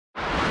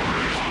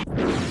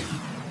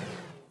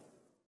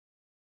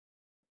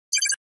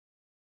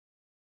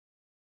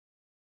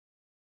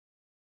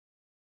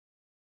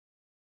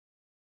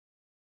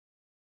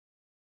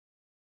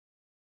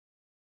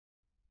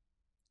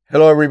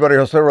Hello everybody,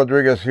 Jose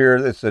Rodriguez here.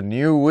 It's a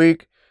new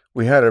week.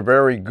 We had a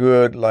very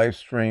good live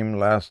stream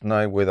last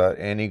night without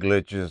any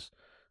glitches.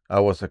 I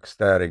was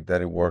ecstatic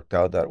that it worked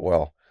out that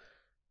well.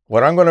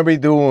 What I'm going to be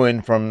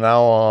doing from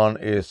now on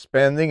is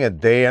spending a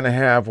day and a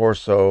half or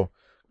so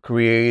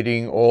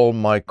creating all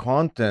my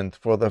content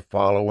for the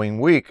following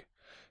week.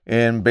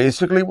 And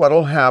basically what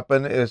will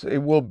happen is it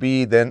will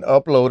be then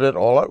uploaded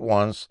all at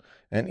once,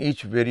 and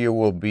each video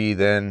will be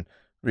then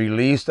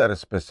released at a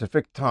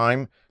specific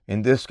time.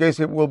 In this case,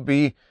 it will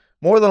be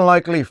more than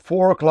likely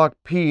 4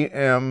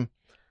 p.m.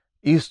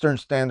 Eastern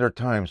Standard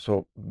Time.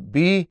 So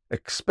be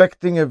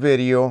expecting a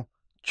video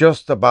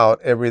just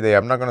about every day.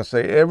 I'm not going to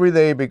say every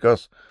day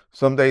because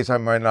some days I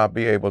might not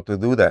be able to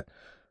do that.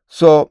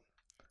 So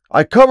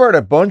I covered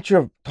a bunch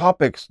of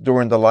topics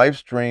during the live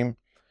stream.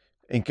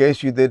 In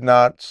case you did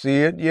not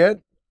see it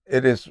yet,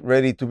 it is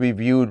ready to be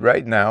viewed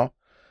right now.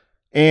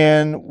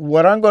 And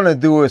what I'm going to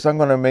do is I'm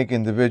going to make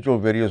individual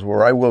videos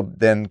where I will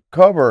then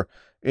cover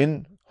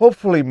in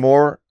hopefully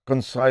more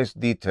concise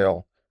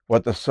detail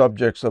what the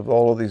subjects of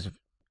all of these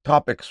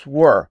topics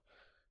were,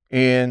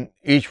 and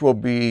each will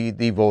be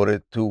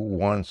devoted to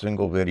one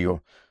single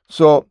video.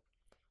 So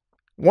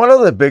one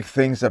of the big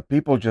things that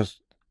people just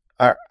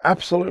are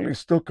absolutely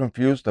still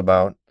confused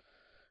about,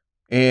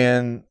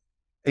 and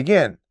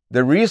again,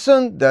 the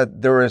reason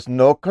that there is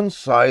no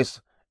concise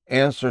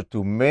answer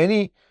to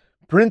many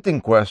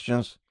printing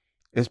questions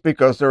is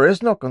because there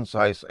is no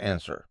concise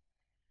answer.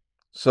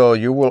 So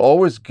you will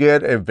always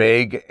get a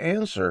vague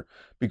answer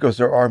because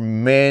there are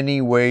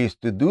many ways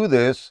to do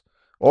this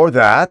or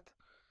that,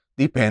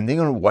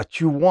 depending on what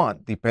you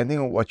want, depending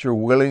on what you're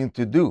willing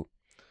to do.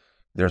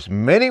 There's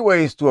many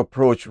ways to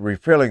approach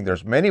refilling.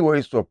 There's many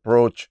ways to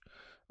approach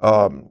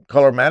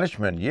color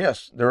management.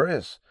 Yes, there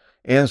is.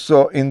 And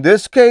so in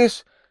this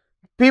case,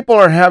 people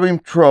are having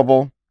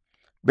trouble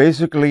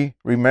basically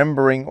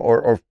remembering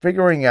or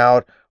figuring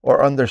out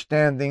or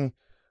understanding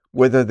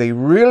whether they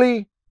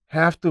really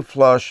have to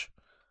flush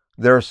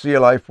their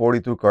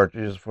CLI-42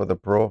 cartridges for the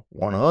Pro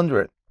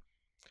 100.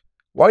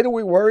 Why do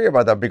we worry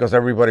about that? Because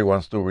everybody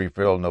wants to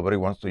refill. Nobody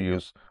wants to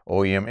use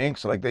OEM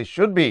inks like they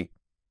should be.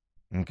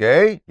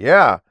 Okay?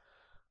 Yeah.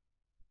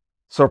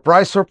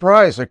 Surprise,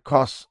 surprise. It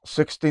costs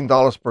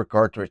 $16 per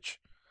cartridge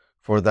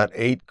for that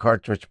 8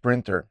 cartridge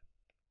printer.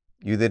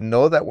 You didn't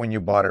know that when you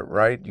bought it,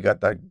 right? You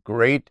got that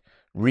great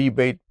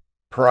rebate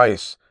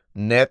price.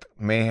 Net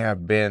may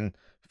have been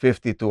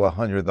 $50 to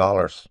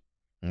 $100.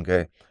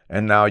 Okay?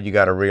 And now you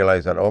got to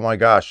realize that, oh my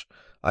gosh,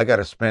 I got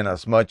to spend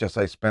as much as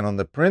I spent on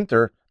the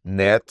printer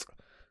net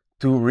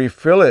to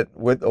refill it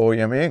with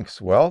OEM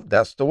inks. Well,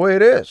 that's the way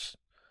it is.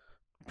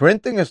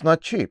 Printing is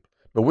not cheap,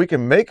 but we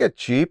can make it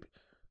cheap,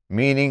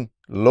 meaning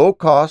low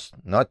cost,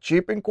 not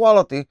cheap in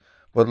quality,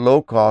 but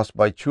low cost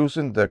by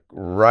choosing the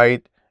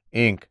right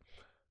ink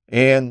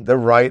and the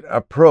right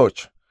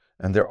approach.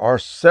 And there are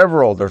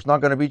several. There's not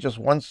going to be just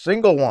one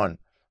single one.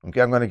 Okay,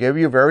 I'm going to give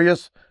you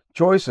various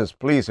choices.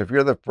 Please, if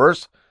you're the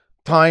first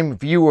time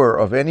viewer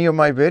of any of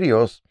my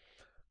videos,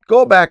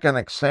 go back and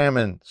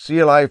examine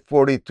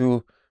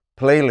CLI-42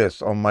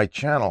 playlists on my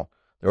channel.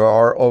 There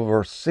are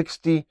over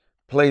 60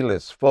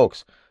 playlists,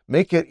 folks.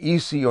 Make it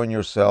easy on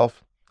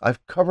yourself.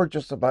 I've covered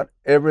just about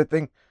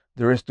everything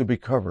there is to be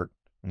covered,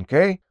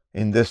 okay?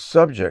 In this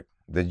subject,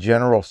 the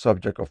general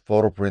subject of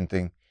photo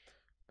printing,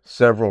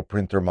 several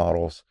printer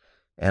models,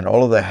 and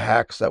all of the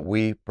hacks that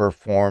we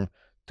perform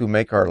to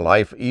make our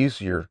life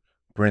easier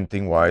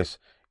printing-wise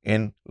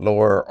and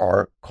lower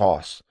our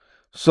costs.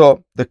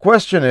 So the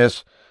question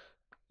is,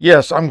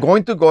 yes, I'm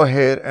going to go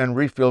ahead and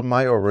refill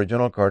my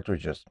original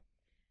cartridges.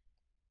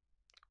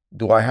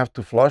 Do I have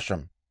to flush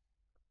them?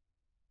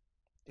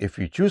 If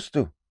you choose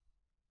to,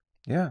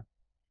 yeah.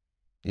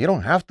 You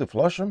don't have to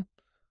flush them,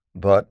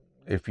 but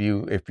if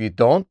you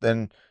don't,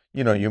 then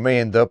you may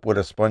end up with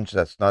a sponge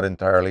that's not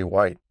entirely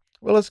white.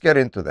 Well, let's get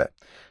into that.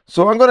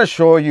 So I'm going to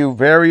show you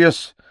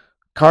various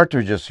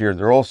cartridges here.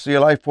 They're all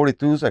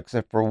CLI-42s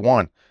except for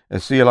one, a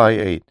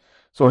CLI-8.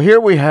 So here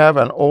we have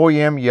an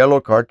OEM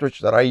yellow cartridge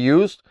that I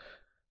used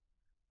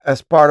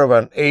as part of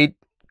an 8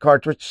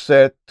 cartridge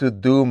set to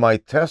do my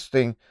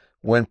testing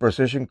when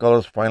Precision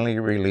Colors finally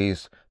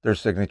released their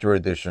signature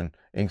edition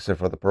inkset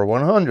for the Pro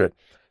 100.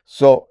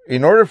 So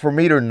in order for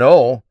me to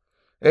know,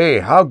 hey,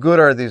 how good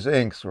are these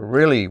inks?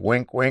 Really,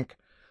 wink, wink.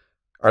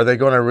 Are they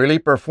going to really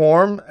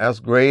perform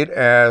as great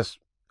as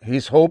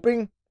he's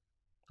hoping?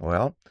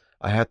 Well,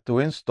 I had to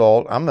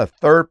install, I'm a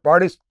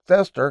third-party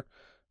tester.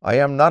 I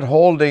am not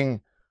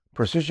holding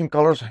Precision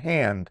Colors'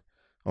 hand.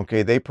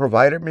 Okay, they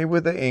provided me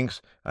with the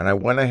inks, and I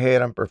went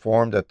ahead and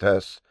performed the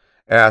tests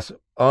as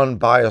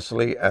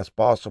unbiasedly as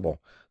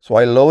possible. So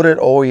I loaded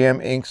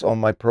OEM inks on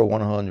my Pro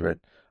 100,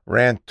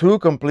 ran 2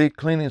 complete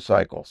cleaning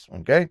cycles,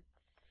 okay?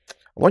 I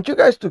want you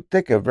guys to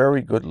take a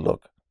very good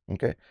look,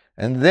 okay?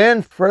 And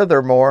then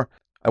furthermore,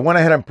 I went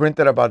ahead and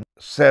printed about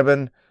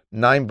 7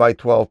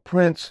 9x12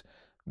 prints.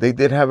 They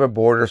did have a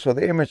border, so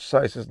the image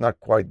size is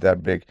not quite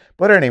that big.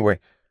 But anyway,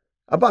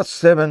 about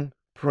 7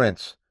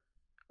 prints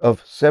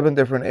of 7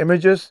 different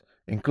images,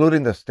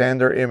 including the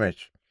standard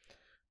image.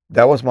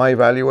 That was my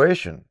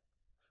evaluation.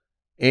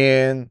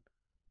 And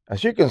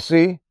as you can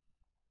see,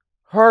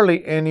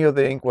 hardly any of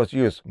the ink was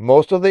used.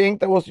 Most of the ink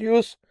that was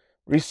used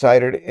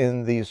resided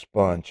in the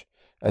sponge.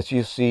 As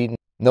you see,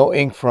 no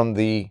ink from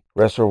the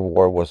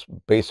reservoir was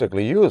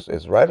basically used.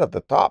 It's right at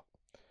the top.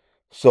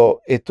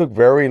 So it took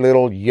very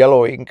little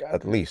yellow ink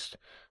at least.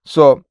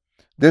 So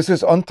this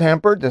is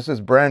untampered. This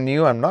is brand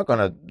new. I'm not going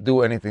to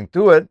do anything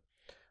to it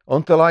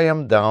until I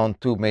am down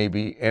to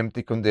maybe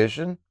empty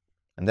condition.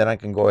 And then I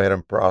can go ahead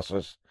and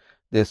process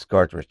this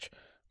cartridge.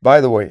 By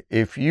the way,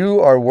 if you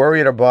are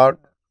worried about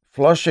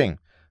flushing,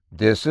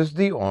 this is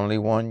the only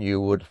one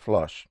you would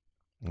flush.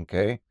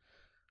 Okay.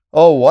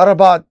 Oh, what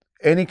about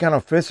any kind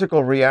of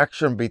physical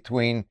reaction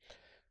between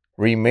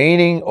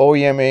remaining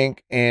OEM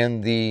ink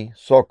and the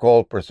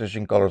so-called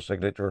Precision Color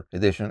Signature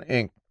Edition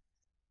ink?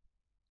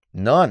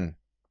 None.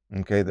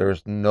 Okay,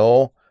 there's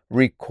no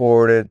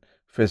recorded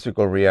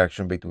physical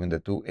reaction between the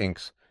two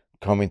inks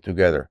coming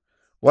together.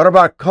 What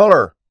about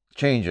color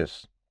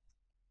changes?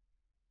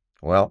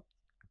 Well,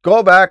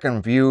 go back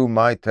and view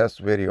my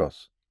test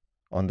videos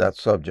on that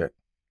subject.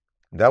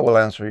 That will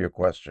answer your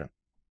question.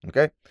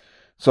 Okay,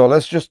 so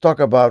let's just talk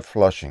about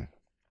flushing.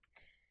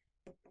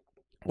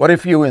 What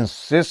if you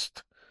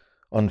insist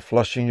on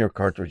flushing your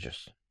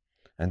cartridges?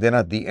 And then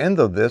at the end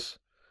of this,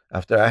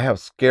 after I have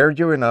scared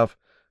you enough,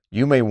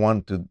 you may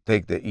want to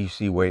take the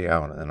easy way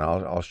out, and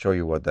I'll show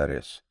you what that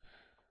is.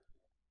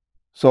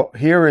 So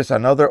here is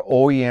another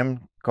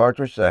OEM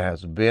cartridge that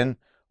has been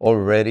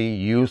already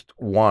used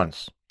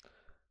once.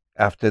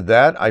 After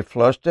that, I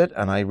flushed it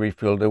and I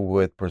refilled it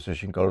with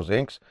Precision Colors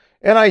inks,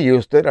 and I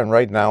used it, and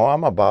right now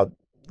I'm about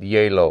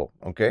yellow.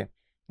 Okay,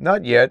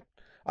 not yet.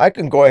 I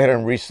can go ahead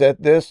and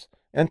reset this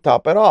and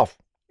top it off,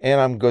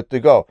 and I'm good to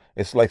go.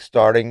 It's like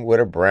starting with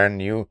a brand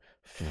new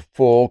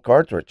full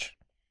cartridge.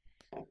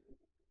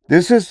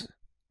 This is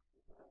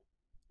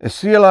a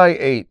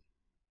CLI-8.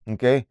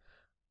 Okay,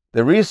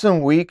 the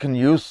reason we can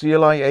use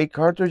CLI-8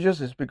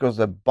 cartridges is because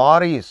the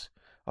bodies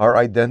are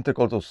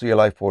identical to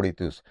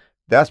CLI-42s.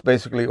 That's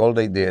basically all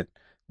they did.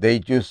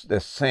 They used the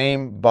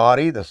same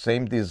body, the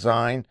same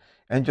design,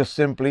 and just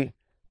simply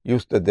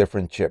used a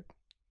different chip.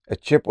 A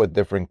chip with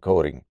different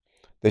coating.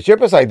 The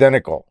chip is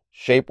identical,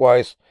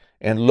 shape-wise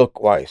and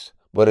look-wise,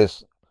 but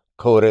it's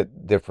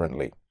coated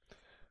differently.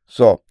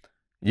 So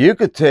you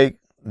could take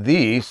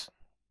these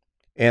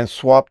and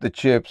swap the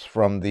chips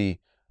from the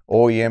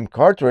OEM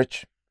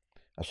cartridge,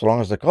 as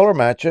long as the color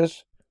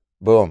matches,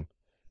 boom.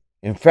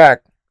 In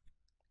fact,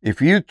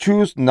 if you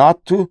choose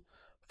not to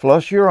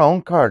flush your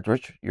own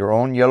cartridge, your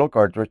own yellow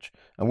cartridge,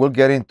 and we'll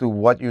get into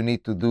what you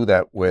need to do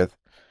that with,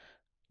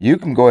 you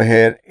can go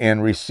ahead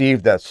and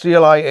receive that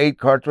CLI-8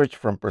 cartridge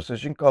from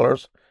Precision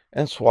Colors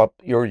and swap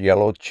your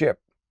yellow chip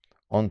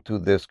onto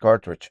this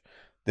cartridge.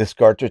 This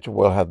cartridge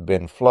will have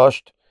been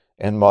flushed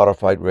and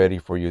modified, ready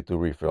for you to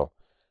refill.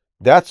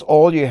 That's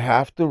all you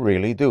have to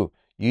really do.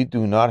 You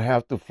do not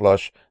have to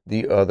flush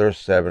the other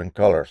 7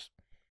 colors.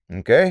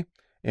 Okay?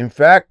 In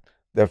fact,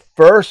 the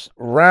first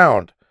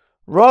round,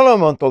 run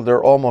them until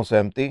they're almost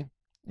empty.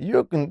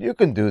 You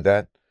can do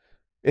that.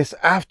 It's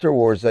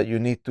afterwards that you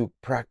need to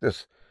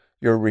practice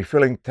your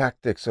refilling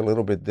tactics a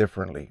little bit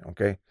differently.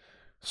 Okay?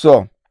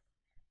 So,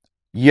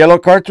 yellow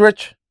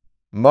cartridge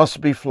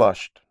must be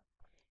flushed.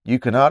 You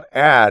cannot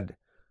add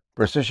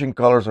Precision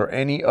Colors or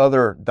any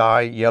other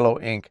dye yellow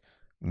ink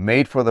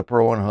made for the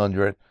Pro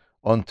 100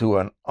 onto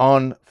an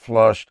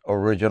unflushed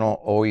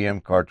original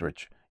OEM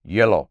cartridge,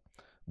 yellow.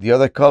 The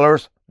other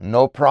colors,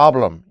 no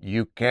problem,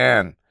 you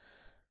can.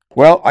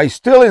 Well, I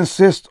still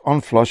insist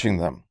on flushing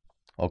them.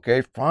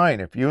 Okay, fine.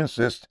 If you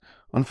insist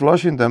on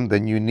flushing them,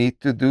 then you need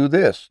to do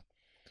this.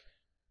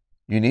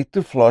 You need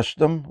to flush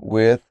them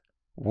with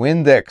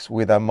Windex,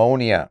 with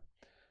ammonia.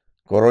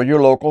 Go to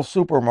your local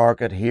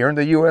supermarket. Here in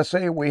the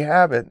USA, we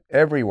have it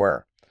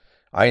everywhere.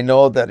 I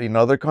know that in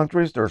other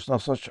countries, there's no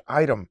such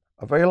item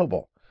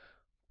available.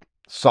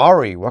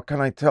 Sorry, what can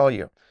I tell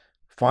you?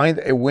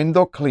 Find a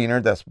window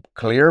cleaner that's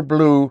clear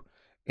blue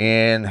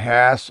and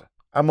has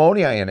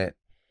ammonia in it.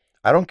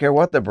 I don't care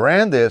what the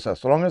brand is,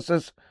 as long as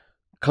it's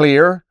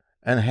clear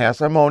and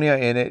has ammonia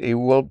in it, it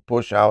will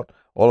push out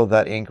all of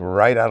that ink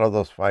right out of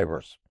those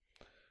fibers.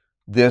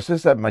 This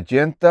is a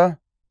magenta,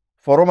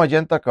 photo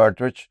magenta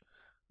cartridge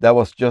that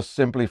was just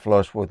simply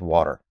flushed with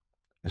water,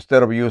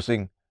 instead of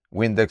using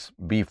Windex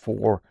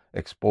before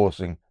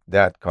exposing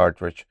that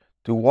cartridge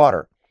to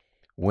water.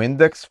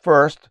 Windex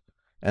first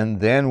and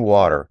then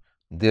water.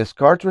 This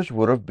cartridge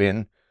would have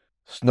been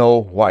snow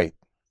white.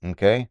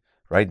 Okay,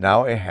 right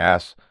now it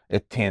has a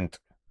tint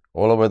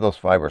all over those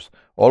fibers.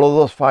 All of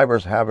those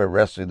fibers have a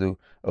residue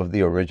of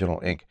the original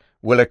ink.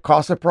 Will it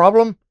cause a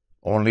problem?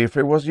 Only if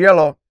it was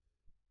yellow.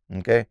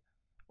 Okay,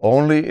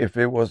 only if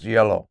it was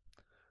yellow.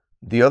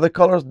 The other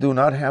colors do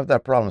not have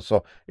that problem.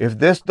 So if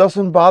this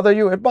doesn't bother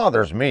you, it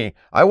bothers me.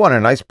 I want a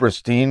nice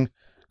pristine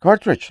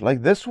cartridge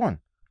like this one.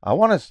 I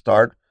want to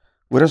start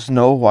with a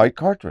snow white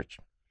cartridge.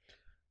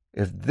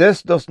 If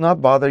this does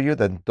not bother you,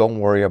 then don't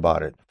worry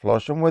about it.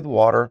 Flush them with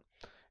water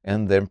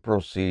and then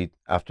proceed.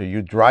 After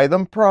you dry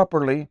them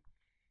properly,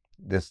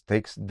 this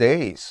takes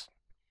days.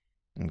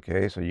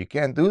 Okay, so you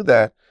can't do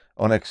that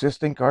on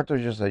existing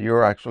cartridges that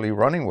you're actually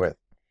running with.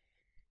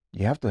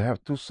 You have to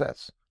have 2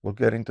 sets. We'll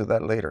get into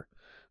that later.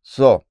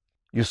 So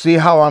you see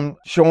how I'm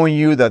showing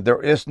you that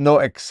there is no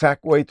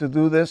exact way to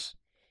do this?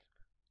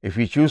 If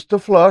you choose to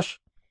flush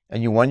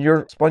and you want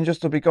your sponges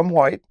to become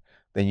white,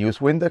 then use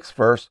Windex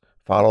first,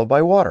 followed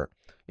by water.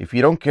 If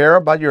you don't care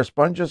about your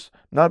sponges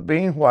not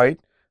being white,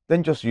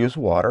 then just use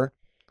water,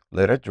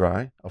 let it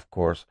dry, of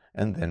course,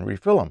 and then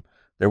refill them.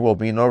 There will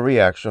be no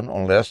reaction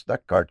unless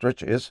that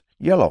cartridge is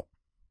yellow.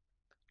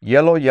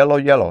 Yellow, yellow,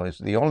 yellow is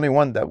the only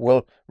one that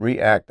will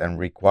react and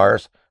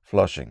requires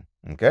flushing,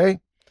 okay?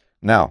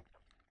 Now,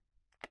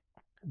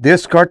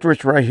 this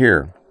cartridge right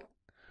here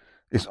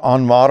is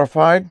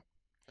unmodified.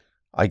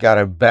 I got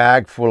a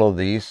bag full of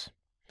these.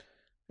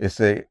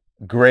 It's a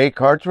gray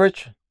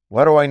cartridge.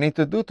 What do I need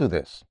to do to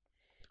this?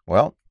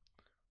 Well,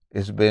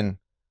 it's been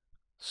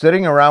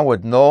sitting around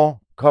with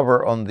no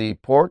cover on the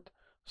port,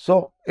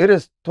 so it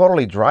is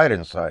totally dried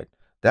inside.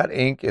 That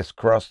ink is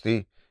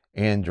crusty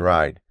and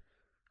dried.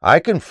 I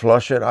can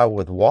flush it out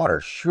with water,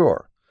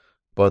 sure,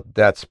 but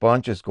that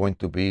sponge is going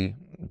to be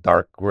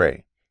dark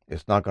gray.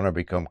 It's not going to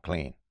become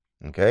clean,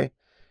 okay?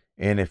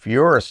 And if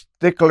you're a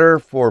stickler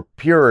for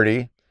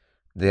purity,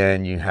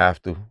 then you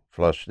have to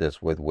flush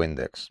this with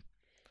Windex.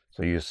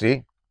 So you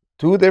see,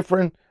 2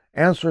 different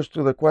answers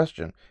to the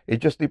question.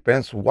 It just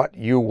depends what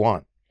you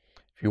want.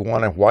 If you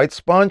want a white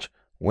sponge,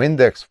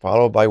 Windex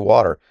followed by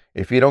water.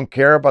 If you don't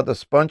care about the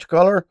sponge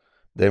color,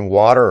 then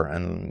water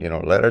and,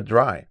 let it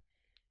dry.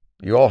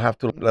 You all have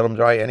to let them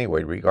dry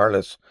anyway,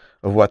 regardless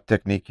of what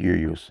technique you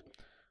use.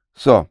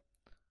 So,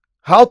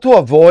 how to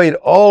avoid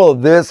all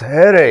of this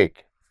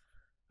headache?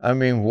 I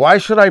mean, why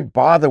should I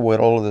bother with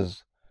all of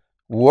this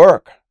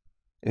work?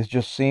 It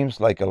just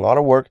seems like a lot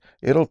of work.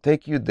 It'll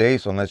take you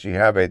days unless you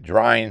have a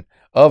drying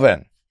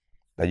oven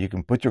that you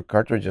can put your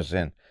cartridges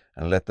in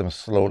and let them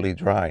slowly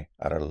dry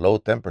at a low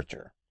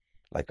temperature,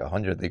 like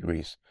 100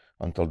 degrees,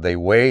 until they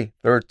weigh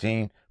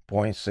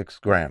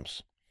 13.6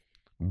 grams.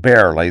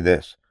 Bare like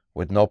this,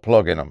 with no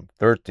plug in them,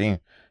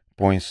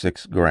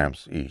 13.6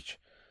 grams each.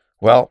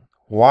 Well,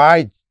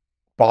 why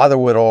bother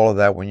with all of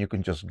that when you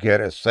can just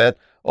get a set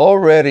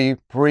already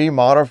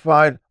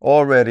pre-modified,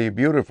 already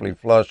beautifully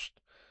flushed,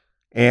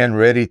 and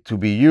ready to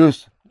be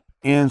used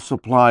and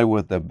supply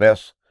with the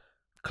best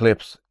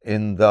clips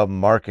in the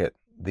market.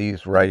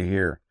 These right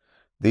here.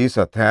 These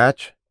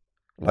attach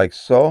like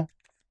so.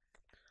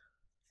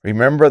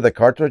 Remember the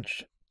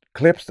cartridge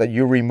clips that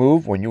you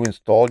remove when you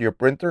install your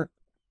printer?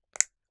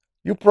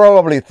 You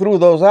probably threw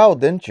those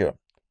out, didn't you?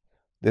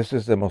 This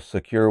is the most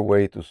secure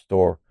way to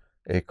store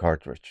a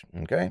cartridge,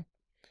 okay?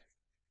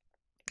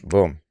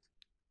 Boom.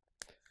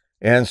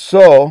 And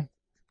so,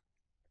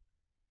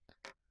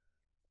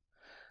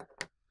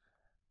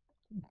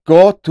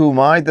 go to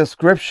my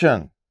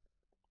description.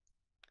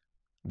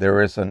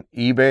 There is an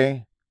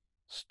eBay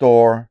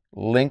store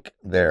link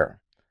there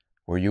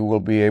where you will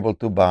be able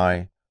to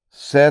buy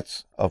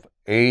sets of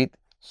 8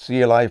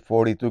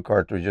 CLI-42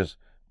 cartridges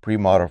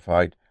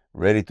pre-modified,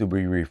 ready to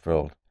be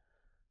refilled,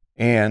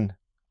 and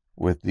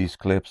with these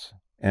clips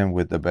and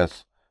with the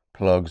best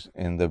plugs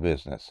in the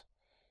business.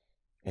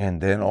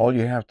 And then all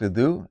you have to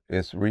do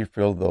is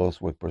refill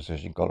those with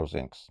Precision Colors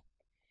inks.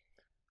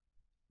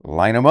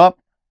 Line them up,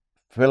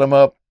 fill them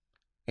up,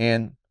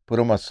 and put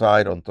them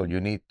aside until you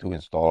need to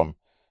install them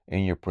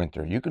in your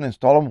printer. You can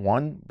install them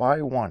one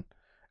by one.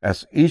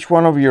 As each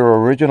one of your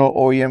original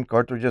OEM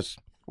cartridges,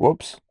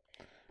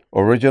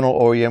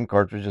 original OEM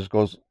cartridges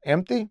goes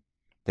empty,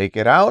 take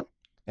it out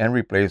and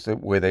replace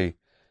it with a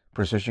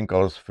Precision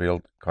Colors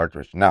filled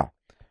cartridge. Now,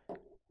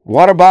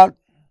 what about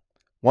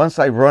once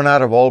I run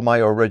out of all my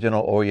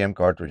original OEM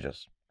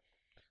cartridges?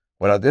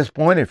 Well, at this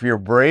point, if you're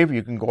brave,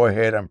 you can go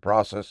ahead and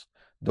process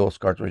those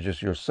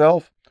cartridges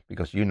yourself,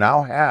 because you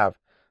now have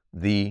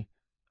the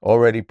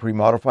already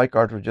pre-modified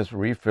cartridges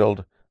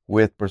refilled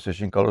with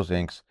Precision Colors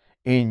inks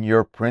in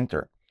your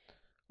printer.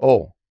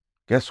 Oh,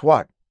 guess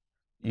what?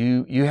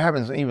 You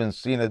haven't even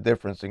seen a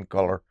difference in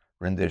color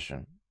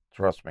rendition.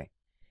 Trust me.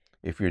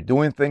 If you're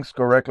doing things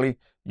correctly,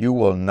 you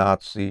will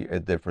not see a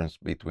difference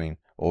between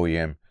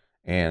OEM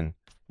and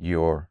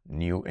your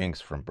new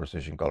inks from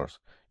Precision Colors.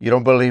 You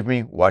don't believe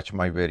me? Watch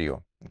my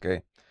video,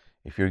 okay?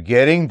 If you're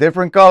getting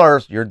different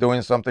colors, you're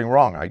doing something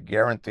wrong. I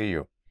guarantee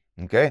you,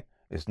 okay?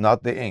 It's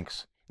not the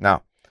inks.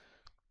 Now,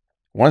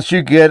 once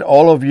you get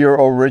all of your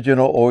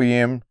original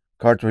OEM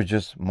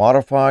cartridges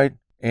modified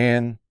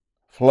and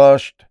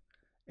flushed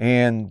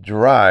and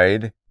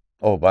dried,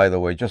 oh, by the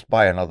way, just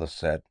buy another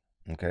set,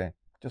 okay?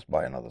 Just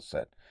buy another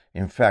set.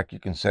 In fact, you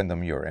can send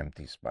him your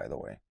empties, by the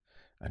way,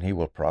 and he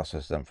will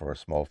process them for a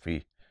small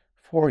fee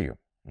for you,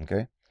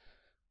 okay?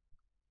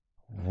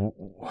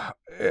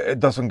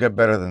 It doesn't get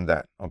better than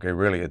that, okay?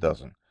 Really, it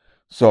doesn't.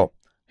 So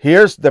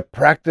here's the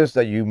practice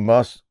that you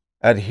must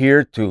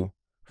adhere to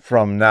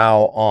from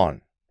now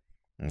on,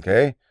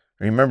 okay?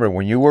 Remember,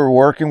 when you were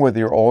working with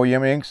your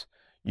OEM inks,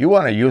 you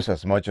want to use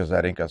as much of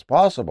that ink as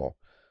possible.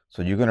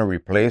 So you're going to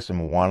replace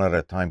them one at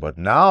a time. But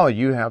now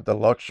you have the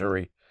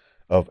luxury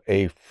of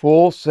a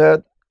full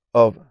set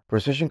of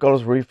Precision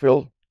Colors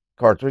refill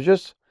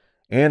cartridges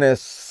and a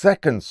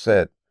second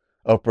set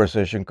of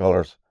precision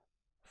colors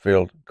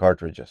filled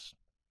cartridges.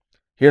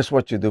 Here's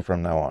what you do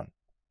from now on,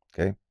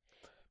 okay?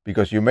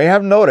 Because you may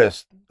have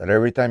noticed that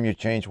every time you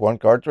change one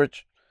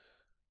cartridge,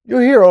 you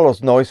hear all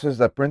those noises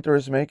that printer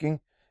is making.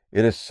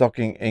 It is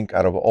sucking ink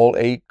out of all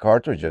 8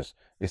 cartridges.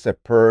 It's a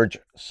purge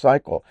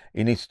cycle.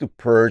 It needs to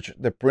purge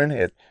the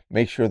printhead,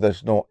 make sure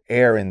there's no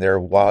air in there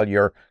while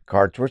your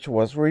cartridge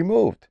was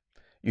removed.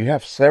 You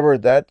have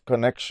severed that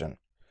connection,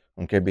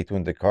 okay,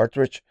 between the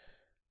cartridge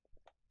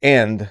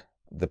and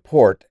the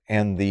port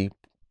and the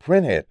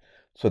printhead.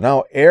 So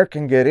now air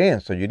can get in,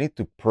 so you need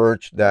to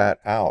purge that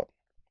out.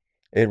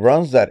 It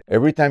runs that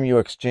every time you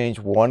exchange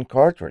one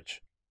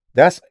cartridge.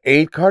 That's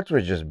 8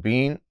 cartridges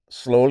being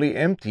slowly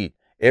emptied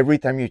every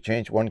time you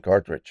change one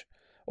cartridge.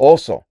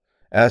 Also,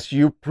 as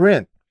you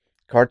print,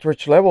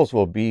 cartridge levels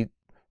will be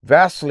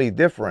vastly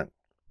different,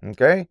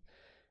 okay?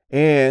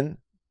 And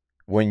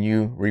when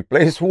you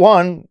replace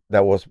one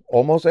that was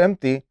almost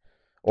empty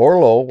or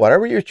low,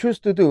 whatever you choose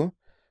to do,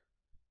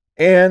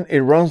 and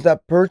it runs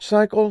that purge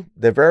cycle,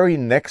 the very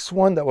next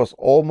one that was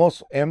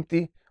almost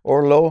empty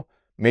or low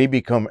may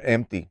become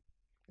empty,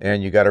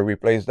 and you got to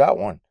replace that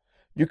one.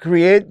 You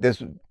create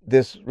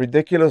this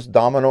ridiculous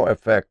domino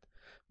effect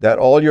that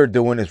all you're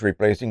doing is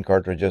replacing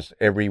cartridges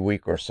every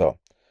week or so.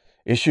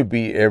 It should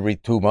be every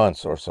 2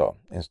 months or so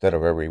instead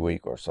of every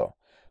week or so.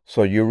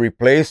 So you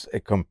replace a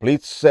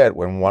complete set.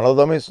 When one of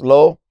them is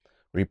low,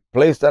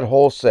 replace that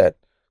whole set.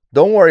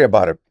 Don't worry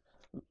about it.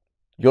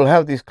 You'll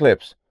have these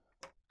clips.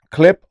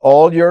 Clip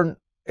all your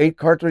 8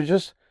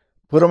 cartridges,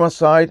 put them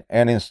aside,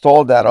 and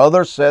install that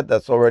other set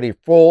that's already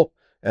full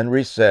and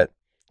reset.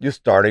 You're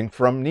starting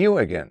from new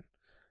again.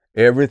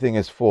 Everything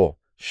is full.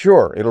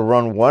 Sure, it'll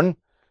run one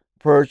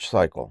purge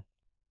cycle,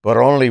 but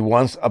only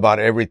once about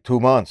every 2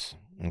 months,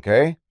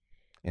 okay?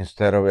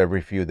 Instead of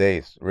every few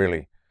days,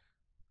 really.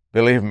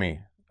 Believe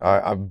me,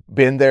 I've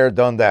been there,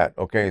 done that,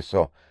 okay?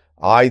 So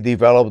I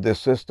developed this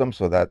system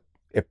so that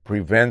it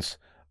prevents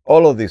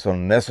all of these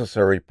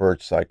unnecessary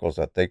purge cycles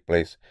that take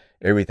place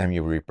every time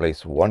you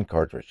replace one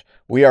cartridge.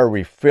 We are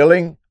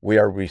refilling, we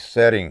are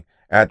resetting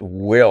at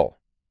will.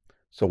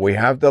 So we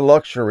have the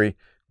luxury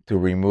to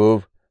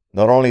remove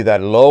not only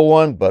that low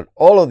one, but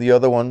all of the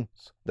other ones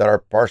that are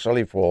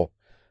partially full.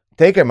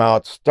 Take them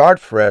out, start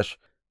fresh.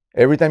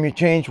 Every time you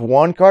change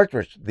one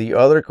cartridge, the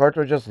other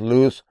cartridges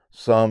lose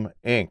some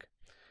ink.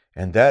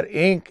 And that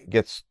ink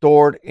gets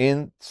stored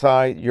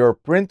inside your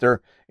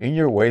printer in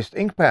your waste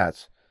ink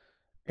pads.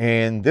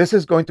 And this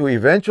is going to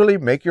eventually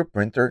make your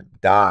printer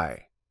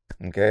die,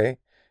 okay?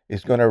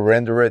 It's going to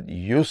render it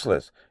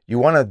useless. You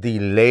want to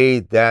delay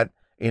that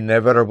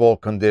inevitable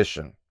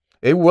condition.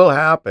 It will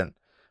happen,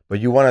 but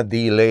you want to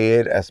delay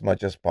it as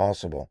much as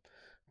possible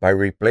by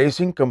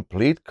replacing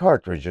complete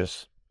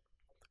cartridges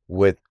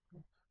with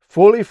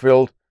fully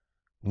filled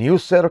new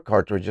set of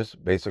cartridges.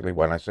 Basically,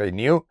 when I say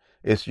new,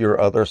 it's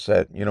your other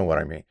set. You know what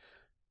I mean.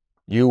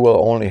 You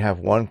will only have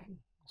one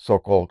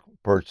so-called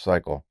purge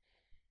cycle,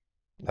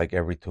 like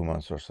every 2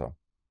 months or so,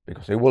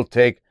 because it will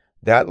take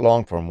that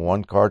long from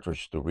one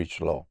cartridge to reach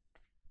low.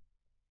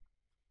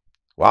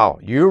 Wow,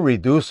 you're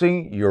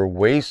reducing your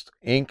waste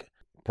ink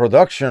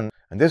production,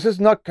 and this is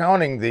not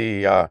counting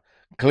the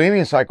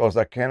cleaning cycles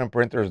that Canon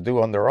printers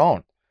do on their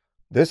own.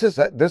 This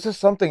is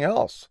something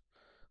else.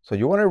 So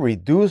you want to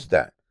reduce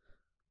that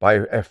by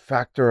a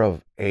factor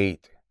of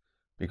 8,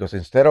 because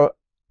instead of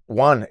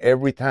one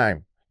every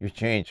time you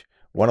change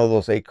one of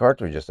those 8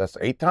 cartridges, that's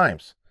 8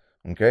 times,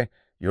 okay?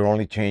 You're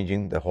only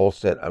changing the whole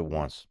set at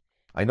once.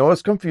 I know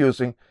it's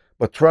confusing,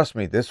 but trust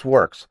me, this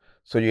works.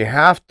 So you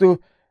have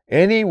to,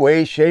 any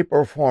way, shape,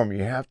 or form,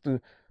 you have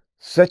to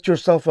set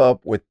yourself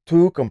up with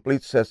 2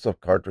 complete sets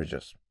of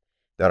cartridges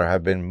that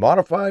have been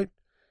modified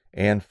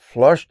and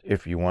flushed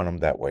if you want them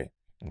that way,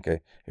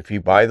 okay? If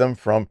you buy them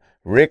from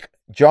Rick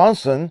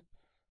Johnson,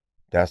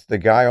 that's the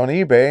guy on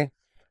eBay,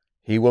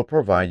 he will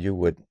provide you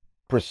with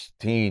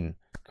pristine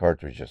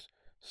cartridges.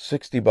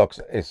 $60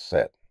 a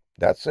set.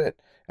 That's it.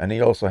 And he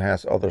also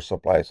has other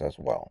supplies as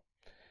well.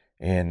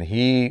 And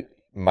he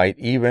might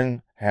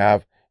even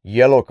have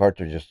yellow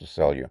cartridges to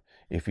sell you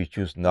if you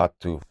choose not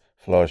to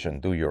flush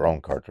and do your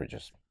own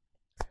cartridges.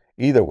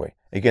 Either way,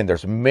 again,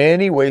 there's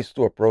many ways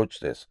to approach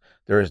this.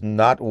 There is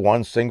not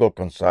one single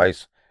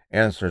concise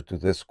answer to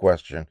this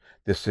question,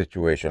 this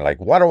situation. Like,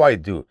 what do I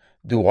do?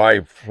 Do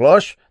I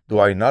flush? Do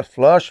I not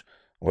flush?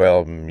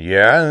 Well,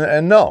 yeah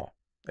and no.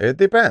 It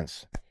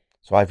depends.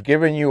 So I've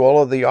given you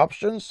all of the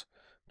options.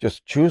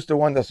 Just choose the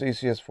one that's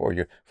easiest for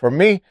you. For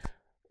me,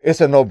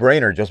 it's a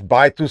no-brainer. Just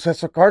buy 2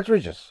 sets of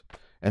cartridges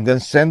and then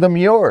send them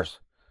yours.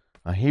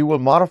 And he will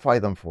modify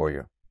them for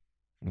you.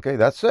 Okay,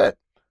 that's it.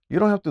 You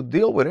don't have to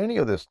deal with any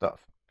of this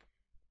stuff.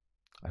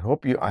 I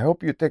hope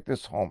you take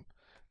this home.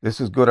 This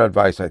is good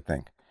advice, I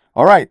think.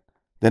 All right,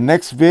 the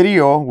next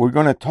video, we're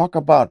going to talk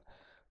about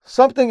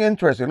something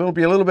interesting. It'll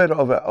be a little bit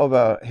of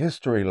a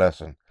history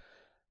lesson.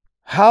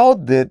 How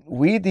did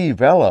we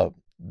develop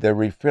the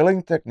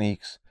refilling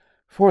techniques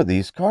for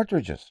these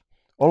cartridges?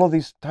 All of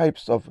these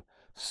types of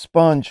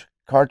sponge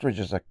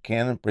cartridges that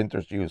Canon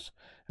printers use.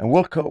 And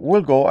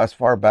we'll go as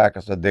far back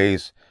as the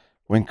days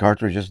when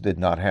cartridges did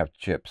not have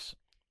chips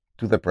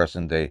to the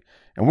present day.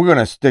 And we're going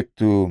to stick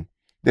to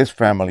this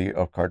family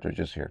of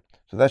cartridges here.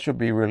 So that should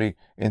be really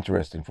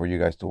interesting for you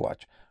guys to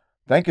watch.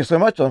 Thank you so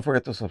much. Don't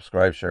forget to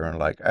subscribe, share, and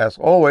like. As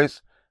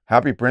always,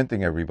 happy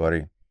printing,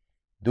 everybody.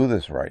 Do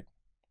this right.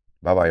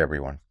 Bye-bye,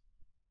 everyone.